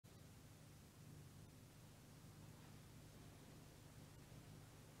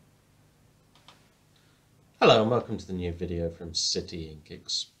Hello and welcome to the new video from City Ink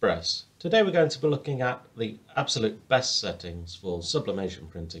Express. Today we're going to be looking at the absolute best settings for sublimation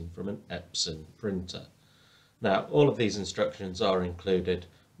printing from an Epson printer. Now all of these instructions are included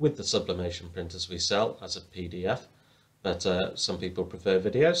with the sublimation printers we sell as a PDF, but some people prefer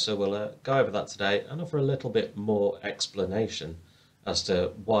videos, so we'll go over that today and offer a little bit more explanation as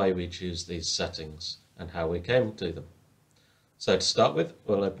to why we choose these settings and how we came to them. So to start with,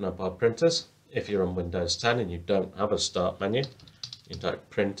 we'll open up our printers. If you're on Windows 10 and you don't have a start menu, you type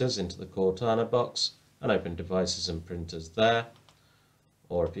printers into the Cortana box and open devices and printers there.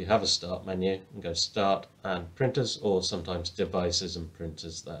 Or if you have a start menu, you can go start and printers, or sometimes devices and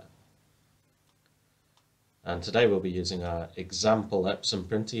printers there. And today we'll be using our example Epson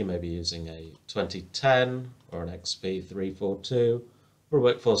printer. You may be using a 2010 or an XP342 or a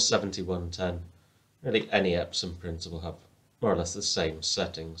Workforce 7110. Really any Epson printer will have more or less the same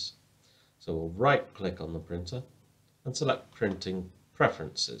settings. So we'll right click on the printer and select Printing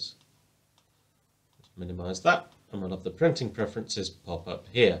Preferences. Let's minimize that and we'll have the printing preferences pop up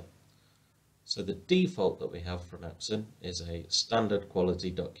here. So the default that we have from Epson is a standard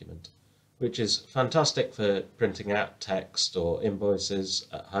quality document, which is fantastic for printing out text or invoices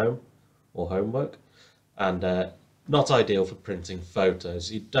at home or homework, and not ideal for printing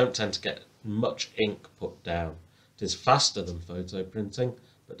photos. You don't tend to get much ink put down. It is faster than photo printing,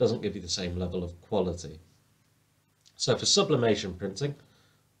 but doesn't give you the same level of quality. So for sublimation printing,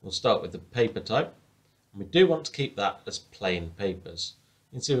 we'll start with the paper type, and we do want to keep that as plain papers.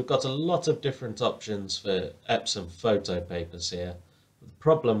 You can see we've got a lot of different options for Epson photo papers here. The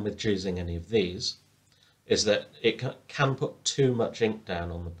problem with choosing any of these is that it can put too much ink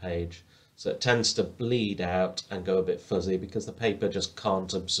down on the page, so it tends to bleed out and go a bit fuzzy because the paper just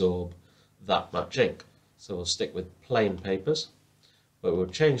can't absorb that much ink. So we'll stick with plain papers, but we'll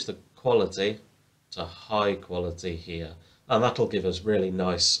change the quality to high quality here, and that'll give us really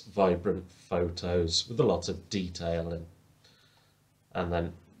nice vibrant photos with a lot of detail in. And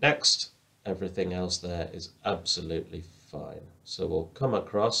then next, everything else there is absolutely fine. So we'll come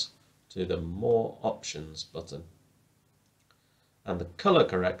across to the More Options button, and the color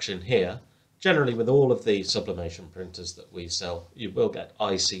correction here, generally with all of the sublimation printers that we sell, you will get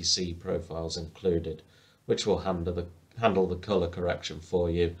ICC profiles included, which will handle the color correction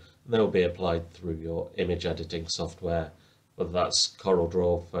for you, and they will be applied through your image editing software, whether that's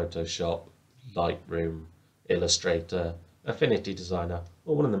CorelDRAW, Photoshop, Lightroom, Illustrator, Affinity Designer,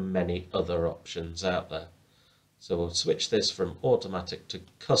 or one of the many other options out there. So we'll switch this from automatic to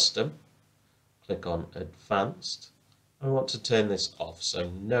custom, click on advanced, and we want to turn this off,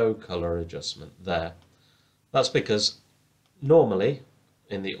 so no color adjustment there. That's because normally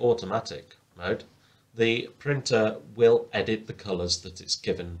in the automatic mode, the printer will edit the colours that it's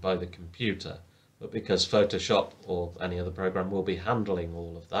given by the computer, but because Photoshop or any other program will be handling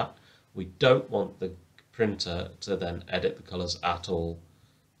all of that, we don't want the printer to then edit the colours at all.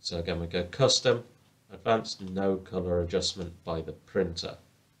 So again, we go custom, advanced, no colour adjustment by the printer.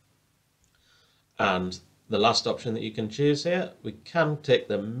 And the last option that you can choose here, we can tick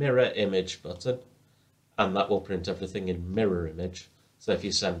the mirror image button, and that will print everything in mirror image. So if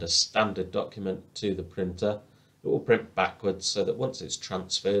you send a standard document to the printer, it will print backwards so that once it's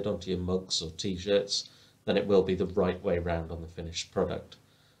transferred onto your mugs or t-shirts, then it will be the right way round on the finished product.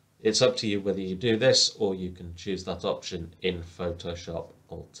 It's up to you whether you do this, or you can choose that option in Photoshop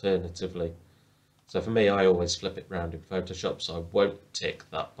alternatively. So for me, I always flip it round in Photoshop, so I won't tick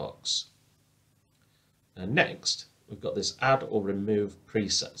that box. Now next, we've got this Add or Remove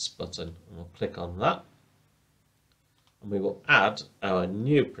Presets button, and we'll click on that. And we will add our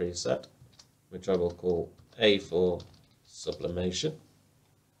new preset, which I will call A4 Sublimation.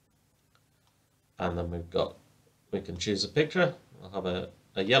 And then we can choose a picture. I'll have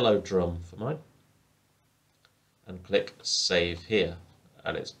a yellow drum for mine. And click Save Here.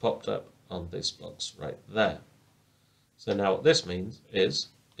 And it's popped up on this box right there. So now what this means is,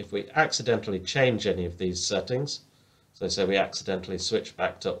 if we accidentally change any of these settings, so say we accidentally switch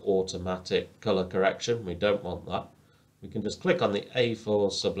back to automatic color correction, we don't want that. We can just click on the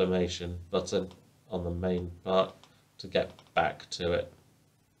A4 sublimation button on the main part to get back to it.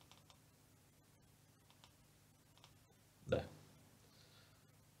 There.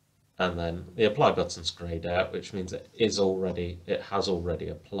 And then the apply button's grayed out, which means it has already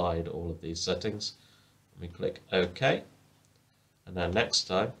applied all of these settings. And we click OK. And now next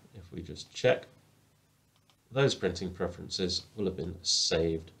time, if we just check, those printing preferences will have been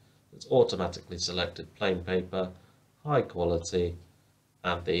saved. It's automatically selected plain paper, high quality,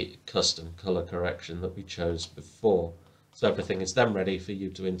 and the custom color correction that we chose before. So everything is then ready for you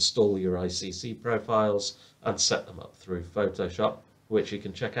to install your ICC profiles and set them up through Photoshop, which you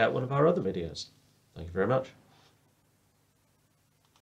can check out one of our other videos. Thank you very much.